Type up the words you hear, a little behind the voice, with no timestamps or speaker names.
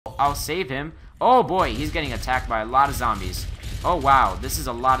I'll save him. Oh boy, he's getting attacked by a lot of zombies. Oh wow, this is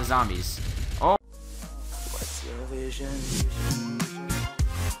a lot of zombies. Oh. What's your vision?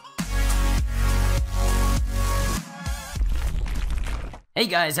 Hey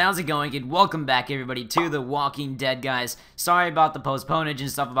guys, how's it going? And welcome back everybody to The Walking Dead, guys. Sorry about the postponage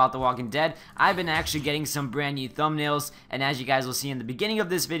and stuff about The Walking Dead. I've been actually getting some brand new thumbnails, and as you guys will see in the beginning of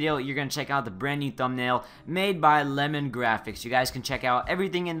this video, you're going to check out the brand new thumbnail made by Lemon Graphics. You guys can check out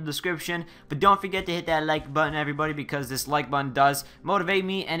everything in the description, but don't forget to hit that like button, everybody, because this like button does motivate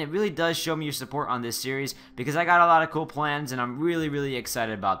me, and it really does show me your support on this series, because I got a lot of cool plans, and I'm really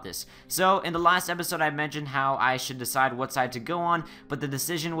excited about this. So, in the last episode, I mentioned how I should decide what side to go on, but the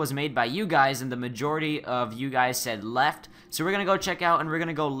decision was made by you guys, and the majority of you guys said left. So we're gonna go check out, and we're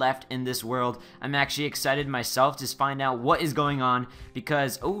gonna go left in this world. I'm actually excited myself to find out what is going on,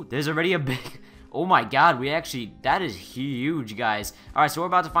 because oh, there's already a big oh my god, that is huge, guys. Alright, so we're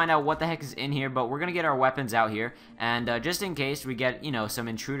about to find out what the heck is in here, but we're gonna get our weapons out here, and just in case we get, you know, some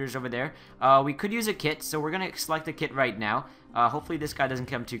intruders over there, we could use a kit, so we're gonna select a kit right now. Hopefully this guy doesn't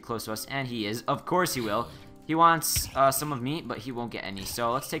come too close to us, and he is. Of course he will. He wants some of me, but he won't get any.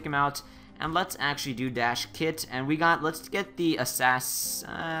 So let's take him out, and let's actually do dash kit. And let's get the assault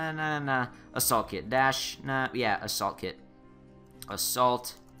kit. Assault kit.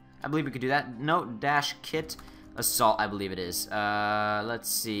 Assault. I believe we could do that. No, dash kit. Assault, I believe it is. Let's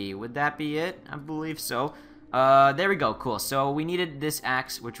see. Would that be it? I believe so. There we go, cool. So we needed this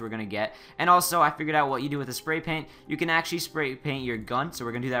axe, which we're gonna get. And also, I figured out what you do with the spray paint. You can actually spray paint your gun, so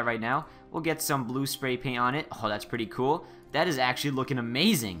we're gonna do that right now. We'll get some blue spray paint on it. Oh, that's pretty cool. That is actually looking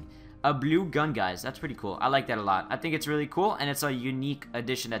amazing. A blue gun, guys. That's pretty cool. I like that a lot. I think it's really cool, and it's a unique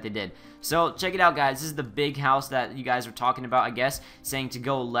addition that they did. So, check it out, guys. This is the big house that you guys were talking about, I guess, saying to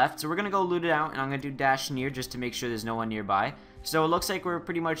go left. So, we're gonna go loot it out, and I'm gonna do dash near just to make sure there's no one nearby. So, it looks like we're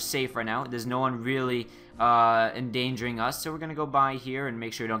pretty much safe right now. There's no one really endangering us. So, we're gonna go by here and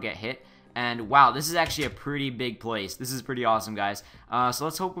make sure we don't get hit. And wow, this is actually a pretty big place. This is pretty awesome, guys. So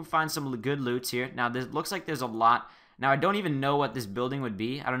let's hope we find some good loots here. Now, this looks like there's a lot. Now, I don't even know what this building would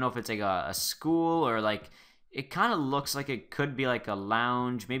be. I don't know if it's like a school or like... It kind of looks like it could be like a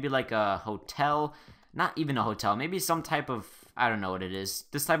lounge. Maybe like a hotel. Not even a hotel. Maybe some type of... I don't know what it is.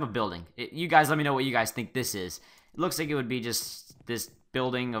 This type of building. You guys let me know what you guys think this is. It looks like it would be just this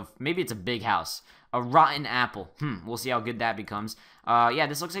building of... Maybe it's a big house. A rotten apple. We'll see how good that becomes. Yeah,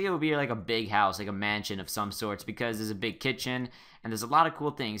 this looks like it would be like a big house, like a mansion of some sorts, because there's a big kitchen, and there's a lot of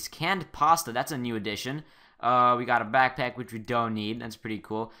cool things. Canned pasta, that's a new addition. We got a backpack, which we don't need. That's pretty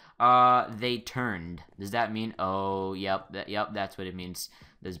cool. They turned. Does that mean... Oh, yep, that's what it means.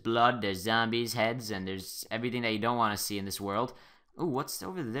 There's blood, there's zombies, heads, and there's everything that you don't want to see in this world. Ooh, what's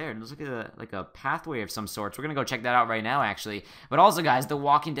over there? It looks like a pathway of some sorts. We're gonna go check that out right now, actually. But also, guys, The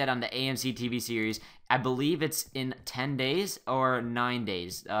Walking Dead on the AMC TV series, I believe it's in 10 days or 9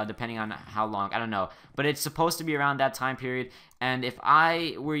 days, depending on how long. I don't know. But it's supposed to be around that time period. And if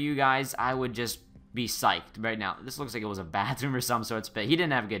I were you guys, I would just be psyched right now. This looks like it was a bathroom or some sorts, but he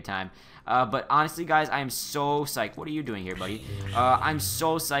didn't have a good time. But honestly, guys, I am so psyched. What are you doing here, buddy? I'm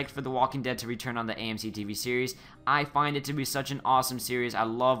so psyched for The Walking Dead to return on the AMC TV series. I find it to be such an awesome series. I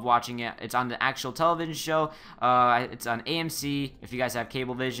love watching it. It's on the actual television show. It's on AMC. If you guys have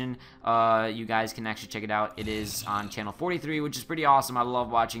Cablevision, you guys can actually check it out. It is on channel 43, which is pretty awesome. I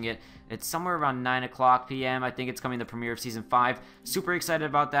love watching it. It's somewhere around 9 o'clock p.m. I think it's coming the premiere of Season 5. Super excited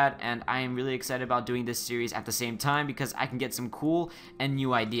about that, and I am really excited about doing this series at the same time because I can get some cool and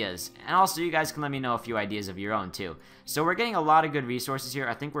new ideas. And also, you guys can let me know a few ideas of your own, too. So we're getting a lot of good resources here.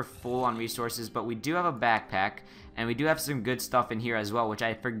 I think we're full on resources, but we do have a backpack, and we do have some good stuff in here as well, which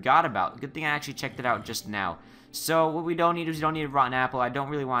I forgot about. Good thing I actually checked it out just now. So what we don't need is we don't need a rotten apple. I don't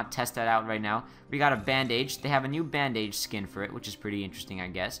really want to test that out right now. We got a bandage. They have a new bandage skin for it, which is pretty interesting, I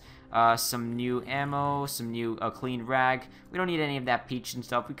guess. Some new ammo, some new clean rag. We don't need any of that peach and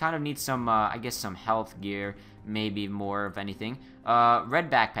stuff. We kind of need some, I guess, some health gear, maybe more of anything.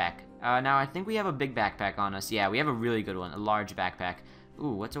 Red backpack. Now, I think we have a big backpack on us. Yeah, we have a really good one, a large backpack.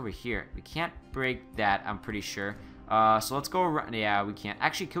 Ooh, what's over here? We can't break that, I'm pretty sure. So let's go around. Yeah, we can't.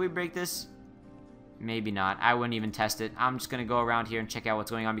 Actually, can we break this? Maybe not. I wouldn't even test it. I'm just gonna go around here and check out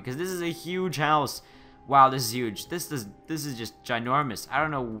what's going on because this is a huge house. Wow, this is huge. This is just ginormous. I don't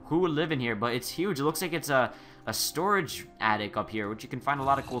know who would live in here, but it's huge. It looks like it's a storage attic up here, which you can find a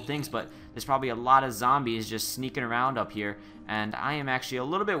lot of cool things, but there's probably a lot of zombies just sneaking around up here, and I am actually a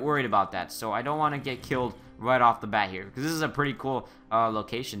little bit worried about that, so I don't want to get killed right off the bat here, because this is a pretty cool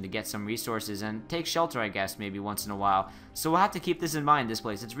location to get some resources and take shelter, I guess, maybe once in a while. So we'll have to keep this in mind, this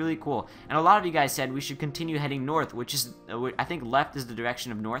place. It's really cool. And a lot of you guys said we should continue heading north, which is, I think left is the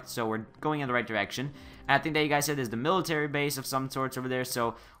direction of north, so we're going in the right direction. And I think that you guys said there's the military base of some sorts over there,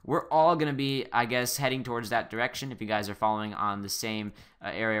 so we're all going to be, I guess, heading towards that direction if you guys are following on the same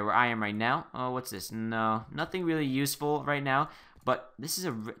area where I am right now. Oh, what's this? No, nothing really useful right now. But this is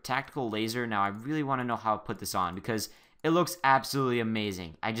a tactical laser. Now, I really want to know how to put this on because it looks absolutely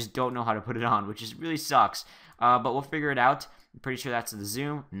amazing. I just don't know how to put it on, which is really sucks. But we'll figure it out. I'm pretty sure that's the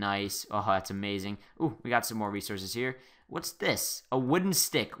zoom. Nice. Oh, that's amazing. Ooh, we got some more resources here. What's this? A wooden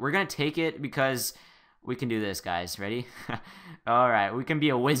stick. We're going to take it because we can do this, guys. Ready? All right. We can be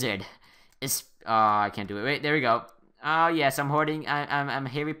a wizard. I can't do it. Wait, there we go. Oh, yes, I'm hoarding. I'm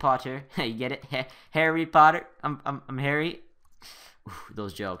Harry Potter. You get it? Harry Potter. I'm Harry. Ooh,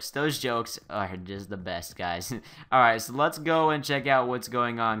 those jokes are just the best, guys. Alright, so let's go and check out what's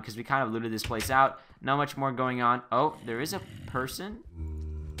going on, because we kind of looted this place out. Not much more going on. Oh, there is a person.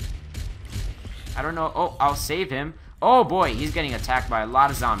 I don't know. Oh, I'll save him. Oh boy, he's getting attacked by a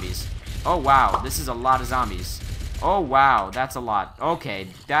lot of zombies. Oh wow, this is a lot of zombies. Oh wow, that's a lot. Okay,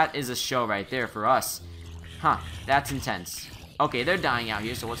 that is a show right there for us. Huh, that's intense. Okay, they're dying out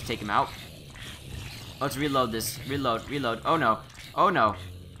here, so let's take them out. Let's reload this. Reload. Oh no. Oh no,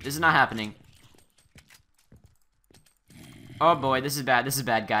 this is not happening. Oh boy, this is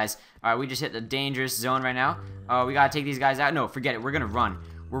bad, guys. Alright, we just hit the dangerous zone right now. We gotta take these guys out. No, forget it, we're gonna run.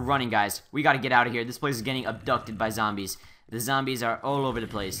 We're running, guys. We gotta get out of here. This place is getting abducted by zombies. The zombies are all over the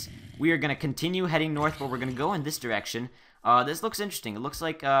place. We are gonna continue heading north, but we're gonna go in this direction. This looks interesting. It looks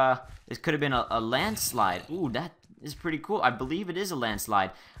like this could have been a landslide. Ooh, that is pretty cool. I believe it is a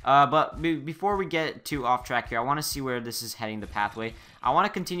landslide. But before we get too off track here, I want to see where this is heading, the pathway. I want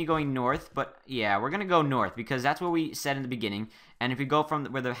to continue going north, but yeah, we're going to go north because that's what we said in the beginning. And if we go from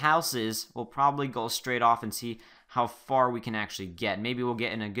where the house is, we'll probably go straight off and see how far we can actually get. Maybe we'll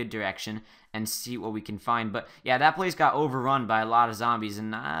get in a good direction and see what we can find. But yeah, that place got overrun by a lot of zombies,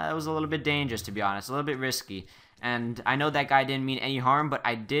 and it was a little bit dangerous, to be honest, a little bit risky. And I know that guy didn't mean any harm, but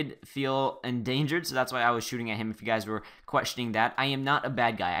I did feel endangered, so that's why I was shooting at him if you guys were questioning that. I am not a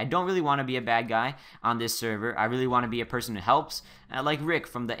bad guy. I don't really want to be a bad guy on this server. I really want to be a person who helps, like Rick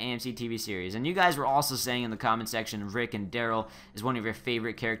from the AMC TV series. And you guys were also saying in the comment section, Rick and Daryl is one of your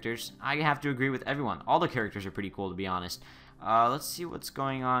favorite characters. I have to agree with everyone. All the characters are pretty cool, to be honest. Let's see what's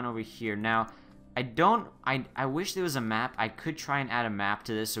going on over here. Now, I wish there was a map. I could try and add a map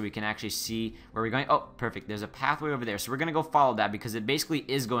to this so we can actually see where we're going. Oh, perfect. There's a pathway over there. So we're going to go follow that because it basically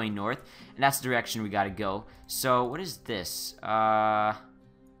is going north. And that's the direction we got to go. So what is this?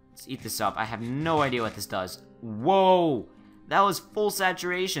 Let's eat this up. I have no idea what this does. Whoa! That was full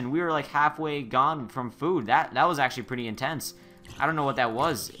saturation. We were like halfway gone from food. That was actually pretty intense. I don't know what that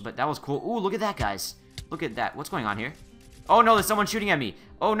was, but that was cool. Ooh, look at that, guys. Look at that. What's going on here? Oh no, there's someone shooting at me.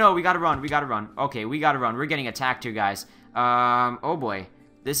 Oh no, we gotta run, Okay, we gotta run. We're getting attacked here, guys. Oh boy.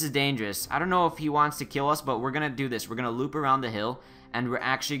 This is dangerous. I don't know if he wants to kill us, but we're gonna do this. We're gonna loop around the hill, and we're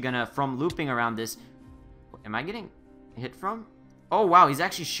actually gonna, from looping around this... Am I getting hit from? Oh wow, he's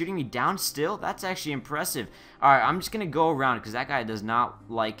actually shooting me down still? That's actually impressive. Alright, I'm just gonna go around, because that guy does not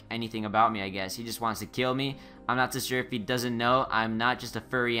like anything about me, I guess. He just wants to kill me. I'm not so sure if he doesn't know. I'm not just a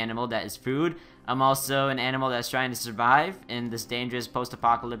furry animal that is food. I'm also an animal that's trying to survive in this dangerous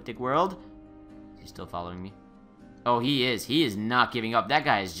post-apocalyptic world. Is he still following me? Oh, he is. He is not giving up. That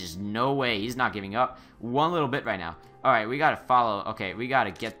guy is just no way. He's not giving up one little bit right now. Alright, we gotta follow. Okay, we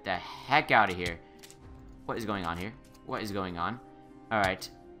gotta get the heck out of here. What is going on here? What is going on? Alright.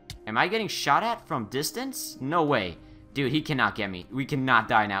 Am I getting shot at from distance? No way. Dude, he cannot get me. We cannot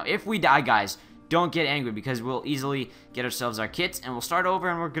die now. If we die, guys, don't get angry because we'll easily get ourselves our kits and we'll start over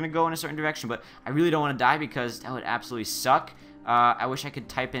and we're going to go in a certain direction. But I really don't want to die because that would absolutely suck. I wish I could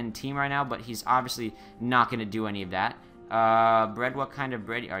type in team right now, but he's obviously not going to do any of that. Bread, what kind of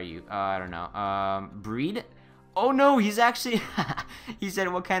bread are you? I don't know. Breed? Oh no, he's actually... he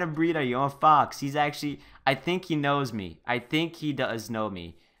said, what kind of breed are you? I'm a fox. He's actually... I think he knows me. I think he does know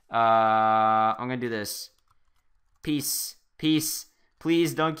me. I'm going to do this. Peace. Peace.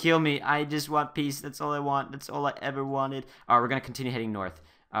 Please don't kill me. I just want peace. That's all I want. That's all I ever wanted. Alright, we're gonna continue heading north.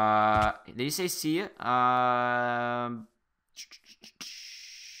 Did he say see ya? I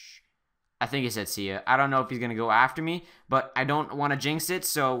think he said see ya. I don't know if he's gonna go after me, but I don't want to jinx it,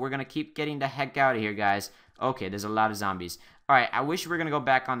 so we're gonna keep getting the heck out of here, guys. Okay, there's a lot of zombies. Alright, I wish we were going to go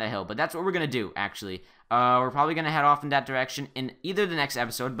back on the hill, but that's what we're going to do, actually. We're probably going to head off in that direction in either the next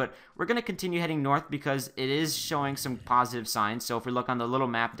episode, but we're going to continue heading north because it is showing some positive signs. So if we look on the little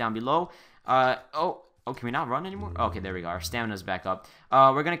map down below, oh, can we not run anymore? Okay, there we go. Our stamina's back up.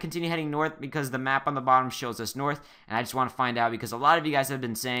 We're going to continue heading north because the map on the bottom shows us north. And I just want to find out because a lot of you guys have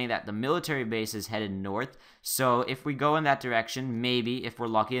been saying that the military base is headed north. So if we go in that direction, maybe, if we're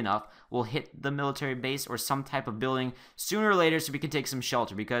lucky enough, we'll hit the military base or some type of building sooner or later so we can take some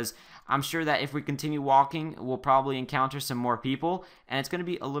shelter. Because I'm sure that if we continue walking, we'll probably encounter some more people. And it's going to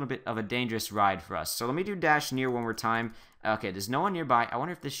be a little bit of a dangerous ride for us. So let me do dash near one more time. Okay, there's no one nearby. I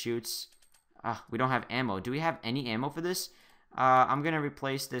wonder if this shoots... we don't have ammo. Do we have any ammo for this? I'm going to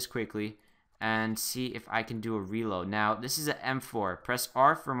replace this quickly and see if I can do a reload. Now, this is an M4. Press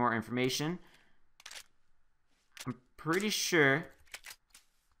R for more information. I'm pretty sure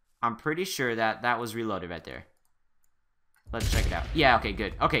that that was reloaded right there. Let's check it out. Yeah, okay,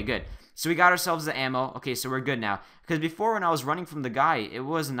 good. Okay, good. So we got ourselves the ammo. Okay, so we're good now. Because before when I was running from the guy, it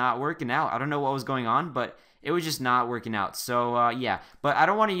was not working out. I don't know what was going on, but... it was just not working out. So, yeah. But I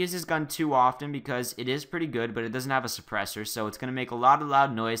don't want to use this gun too often because it is pretty good, but it doesn't have a suppressor. So, it's going to make a lot of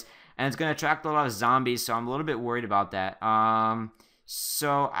loud noise. And it's going to attract a lot of zombies. So, I'm a little bit worried about that. So,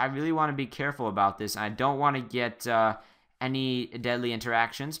 I really want to be careful about this. I don't want to get any deadly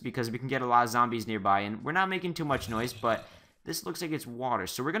interactions because we can get a lot of zombies nearby. And we're not making too much noise, but this looks like it's water.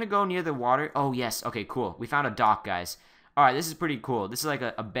 So, we're going to go near the water. Oh, yes. Okay, cool. We found a dock, guys. Alright, this is pretty cool. This is like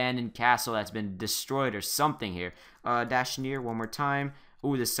an abandoned castle that's been destroyed or something here. Dash near one more time.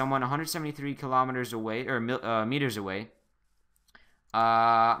 Ooh, there's someone 173 kilometers away, or meters away.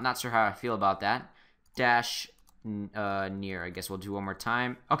 I'm not sure how I feel about that. Dash near, I guess we'll do one more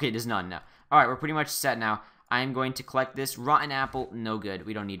time. Okay, there's none now. Alright, we're pretty much set now. I'm going to collect this. Rotten apple, no good.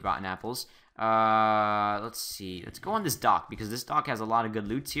 We don't need rotten apples. Let's see. Let's go on this dock because this dock has a lot of good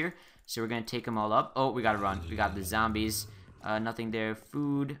loots here. So we're going to take them all up. Oh, we got to run. We got the zombies. Nothing there.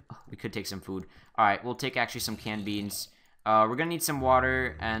 Food. Oh, we could take some food. Alright, we'll take actually some canned beans. We're going to need some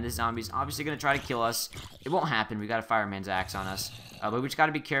water. And this zombie's obviously going to try to kill us. It won't happen. We got a fireman's axe on us. But we just got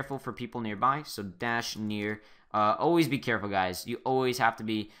to be careful for people nearby. So dash near. Always be careful, guys. You always have to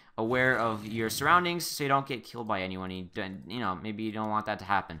be aware of your surroundings so you don't get killed by anyone. You know, maybe you don't want that to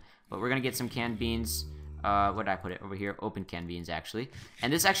happen. But we're going to get some canned beans. Where did I put it? Over here. Open canned beans, actually.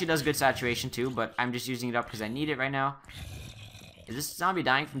 And this actually does good saturation, too. But I'm just using it up because I need it right now. Is this zombie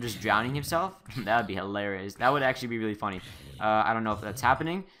dying from just drowning himself? That would be hilarious. That would actually be really funny. I don't know if that's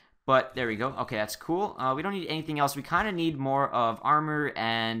happening. But there we go. Okay, that's cool. We don't need anything else. We kind of need more of armor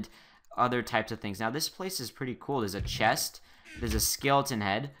and other types of things. Now, this place is pretty cool. There's a chest. There's a skeleton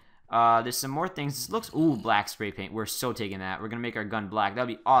head. There's some more things. This looks... Ooh, black spray paint. We're so taking that. We're going to make our gun black. That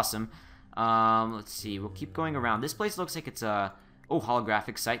would be awesome. Let's see. We'll keep going around. This place looks like it's a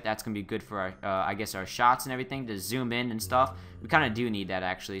holographic sight. That's gonna be good for our I guess our shots and everything to zoom in and stuff. We kind of do need that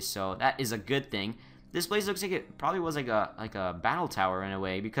actually, so that is a good thing. This place looks like it probably was like a battle tower in a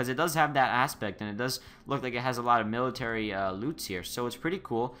way because it does have that aspect and it does look like it has a lot of military loots here. So it's pretty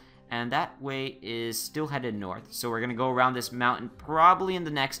cool. And that way is still headed north. So we're gonna go around this mountain probably in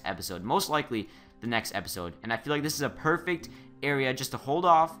the next episode. Most likely the next episode. And I feel like this is a perfect area just to hold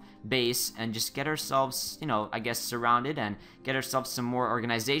off base and just get ourselves, you know, I guess surrounded and get ourselves some more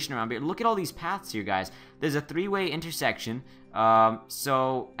organization around here. Look at all these paths here, guys. There's a three-way intersection. And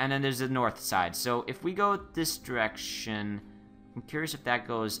then there's the north side. So if we go this direction, I'm curious if that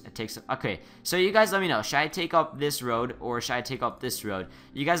goes, it takes, okay. So you guys let me know, should I take up this road or should I take up this road?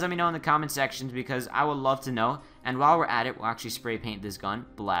 You guys let me know in the comment sections because I would love to know. And while we're at it, we'll actually spray paint this gun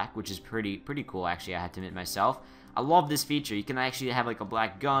black, which is pretty cool actually, I had to admit myself. I love this feature. You can actually have like a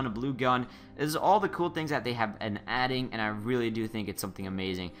black gun, a blue gun. This is all the cool things that they have been adding, and I really do think it's something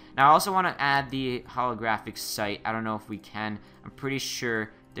amazing. Now, I also want to add the holographic sight. I don't know if we can. I'm pretty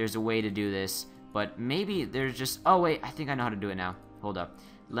sure there's a way to do this, but maybe there's just... Oh, wait. I think I know how to do it now. Hold up.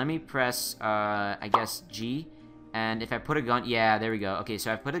 Let me press, I guess, G, and if I put a gun... Yeah, there we go. Okay,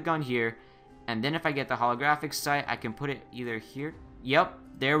 so I put a gun here, and then if I get the holographic sight, I can put it either here. Yep,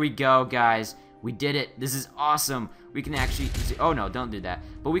 there we go, guys. We did it. This is awesome. We can actually... Oh, no, don't do that.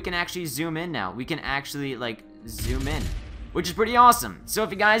 But we can actually zoom in now. We can actually, like, zoom in, which is pretty awesome. So if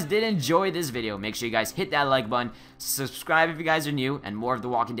you guys did enjoy this video, make sure you guys hit that like button. Subscribe if you guys are new, and more of The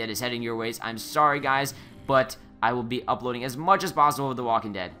Walking Dead is heading your ways. I'm sorry, guys, but I will be uploading as much as possible of The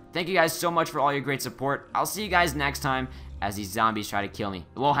Walking Dead. Thank you guys so much for all your great support. I'll see you guys next time as these zombies try to kill me.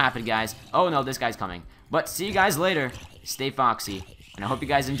 It won't happen, guys. Oh, no, this guy's coming. But see you guys later. Stay foxy, and I hope you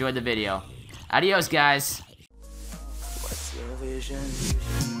guys enjoyed the video. Adios, guys. What's your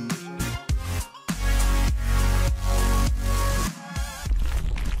vision?